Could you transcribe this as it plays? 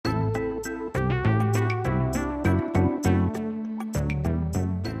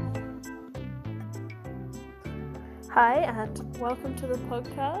Hi, and welcome to the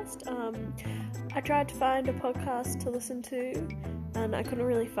podcast. I tried to find a podcast to listen to, and I couldn't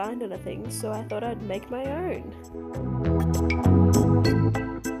really find anything, so I thought I'd make my own.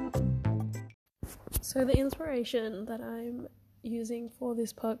 So the inspiration that I'm using for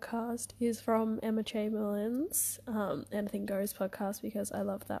this podcast is from Emma Chamberlain's Anything Goes podcast, because I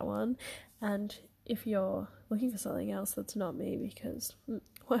love that one. And if you're looking for something else that's not me, because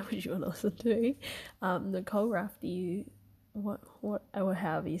why would you want to listen to me? Nicole Rafferty,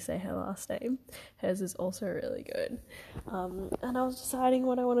 however you say her last name, hers is also really good. And I was deciding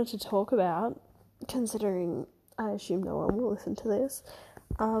what I wanted to talk about, considering I assume no one will listen to this.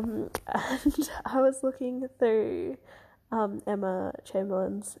 And I was looking through Emma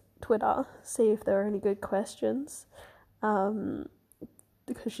Chamberlain's Twitter, see if there were any good questions,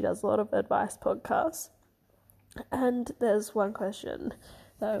 because she does a lot of advice podcasts. And there's one question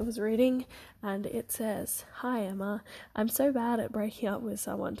that I was reading, and it says, "Hi Emma, I'm so bad at breaking up with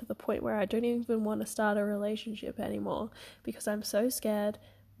someone to the point where I don't even want to start a relationship anymore because I'm so scared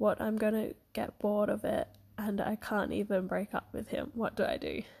what I'm going to get bored of it, and I can't even break up with him. What do I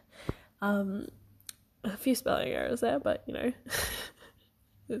do?" A few spelling errors there, but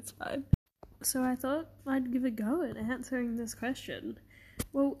it's fine. So I thought I'd give a go at answering this question.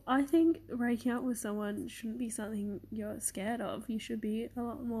 Well, I think breaking up with someone shouldn't be something you're scared of. You should be a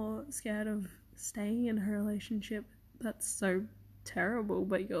lot more scared of staying in a relationship that's so terrible,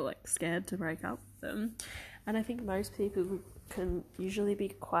 but you're scared to break up with them. And I think most people can usually be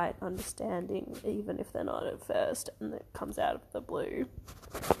quite understanding, even if they're not at first, and it comes out of the blue.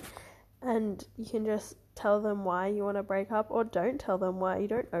 And you can just tell them why you want to break up, or don't tell them why. You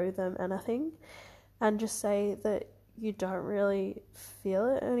don't owe them anything, and just say that you don't really feel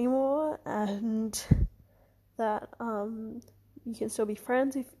it anymore, and that you can still be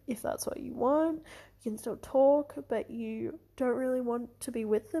friends if that's what you want. You can still talk, but you don't really want to be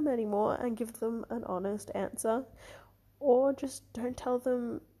with them anymore, and give them an honest answer. Or just don't tell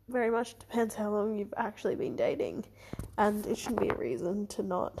them very much. Depends how long you've actually been dating, and it shouldn't be a reason to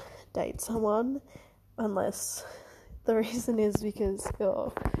not date someone, unless the reason is because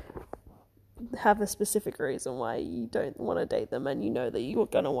you have a specific reason why you don't want to date them, and you know that you're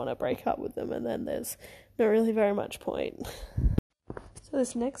going to want to break up with them, and then there's not really very much point. So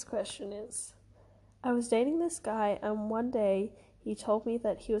this next question is, I was dating this guy, and one day he told me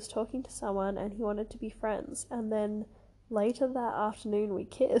that he was talking to someone and he wanted to be friends, and then later that afternoon we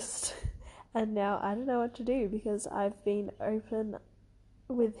kissed, and now I don't know what to do because I've been open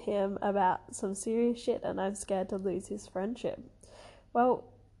with him about some serious shit and I'm scared to lose his friendship. Well,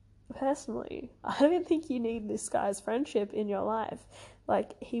 personally, I don't think you need this guy's friendship in your life.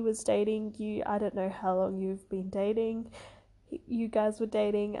 He was dating you, I don't know how long you've been dating, you guys were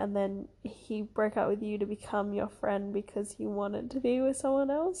dating, and then he broke up with you to become your friend because he wanted to be with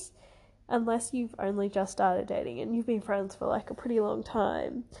someone else. Unless you've only just started dating and you've been friends for a pretty long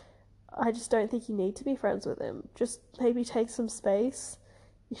time, I just don't think you need to be friends with him. Just maybe take some space,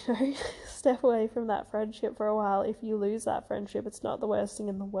 step away from that friendship for a while. If you lose that friendship, it's not the worst thing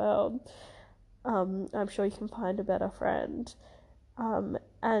in the world. I'm sure you can find a better friend.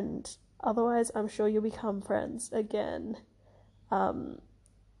 And otherwise, I'm sure you'll become friends again.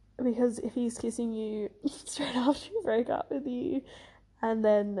 Because if he's kissing you straight after you break up with you and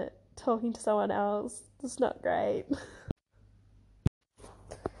then talking to someone else, that's not great.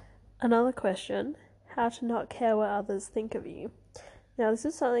 Another question, how to not care what others think of you. Now, this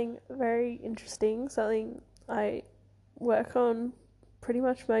is something very interesting, something I work on pretty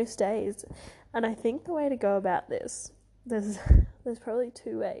much most days, and I think the way to go about this, there's probably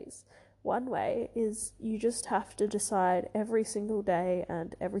two ways. One way is you just have to decide every single day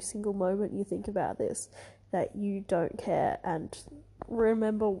and every single moment you think about this that you don't care, and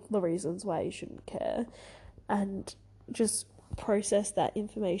remember the reasons why you shouldn't care, and just process that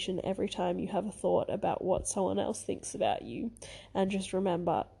information every time you have a thought about what someone else thinks about you, and just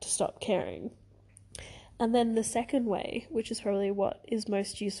remember to stop caring. And then the second way, which is probably what is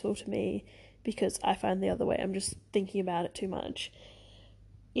most useful to me, because I find the other way I'm just thinking about it too much,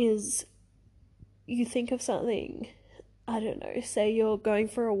 is you think of something, I don't know, say you're going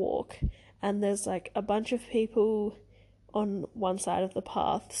for a walk and there's a bunch of people on one side of the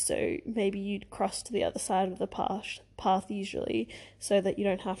path, so maybe you'd cross to the other side of the path usually, so that you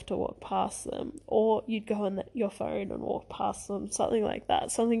don't have to walk past them, or you'd go on your phone and walk past them, something like that,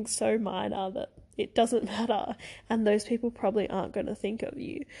 something so minor that it doesn't matter, and those people probably aren't going to think of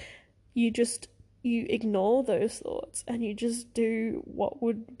you. You ignore those thoughts, and you just do what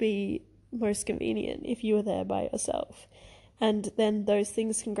would be most convenient if you were there by yourself. And then those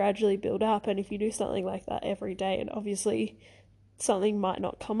things can gradually build up. And if you do something like that every day, and obviously something might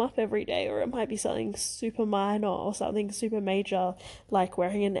not come up every day, or it might be something super minor or something super major, like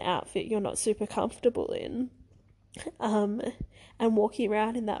wearing an outfit you're not super comfortable in, and walking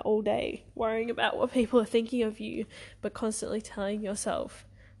around in that all day, worrying about what people are thinking of you, but constantly telling yourself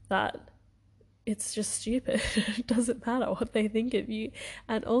that it's just stupid. It doesn't matter what they think of you,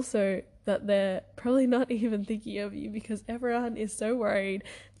 and also that they're probably not even thinking of you because everyone is so worried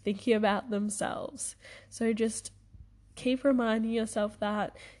thinking about themselves. So just keep reminding yourself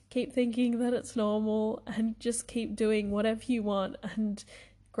that, keep thinking that it's normal, and just keep doing whatever you want, and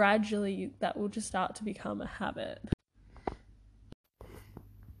gradually that will just start to become a habit.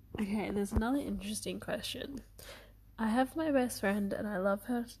 Okay, there's another interesting question. I have my best friend and I love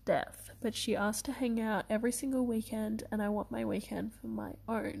her to death, but she asked to hang out every single weekend and I want my weekend for my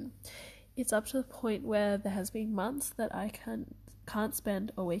own. It's up to the point where there has been months that I can't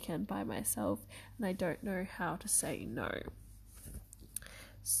spend a weekend by myself and I don't know how to say no.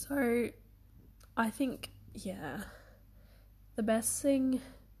 So I think, the best thing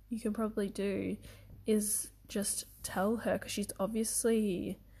you can probably do is just tell her, because she's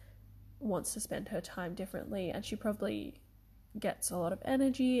obviously wants to spend her time differently and she probably gets a lot of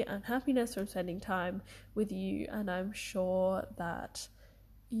energy and happiness from spending time with you, and I'm sure that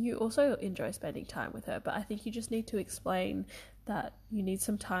you also enjoy spending time with her, but I think you just need to explain that you need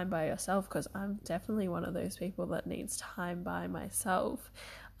some time by yourself, because I'm definitely one of those people that needs time by myself,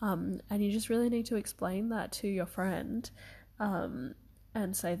 and you just really need to explain that to your friend,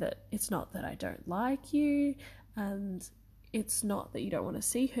 and say that it's not that I don't like you, and it's not that you don't want to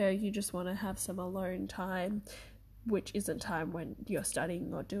see her, you just want to have some alone time, which isn't time when you're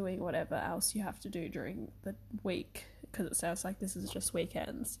studying or doing whatever else you have to do during the week, because it sounds like this is just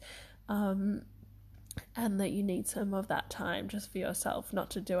weekends, and that you need some of that time just for yourself, not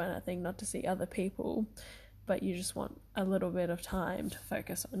to do anything, not to see other people, but you just want a little bit of time to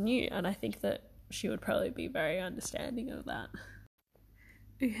focus on you, and I think that she would probably be very understanding of that.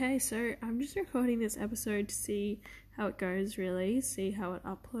 Okay, so I'm just recording this episode to see how it goes, really, see how it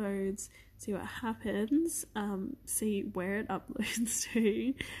uploads, see what happens, see where it uploads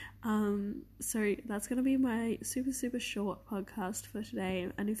to. So that's going to be my super, super short podcast for today,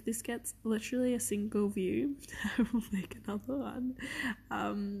 and if this gets literally a single view, I will make another one.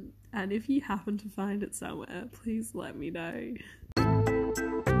 And if you happen to find it somewhere, please let me know.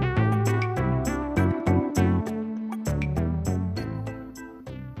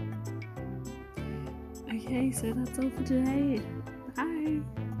 Okay, so that's all for today.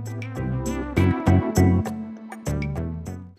 Bye!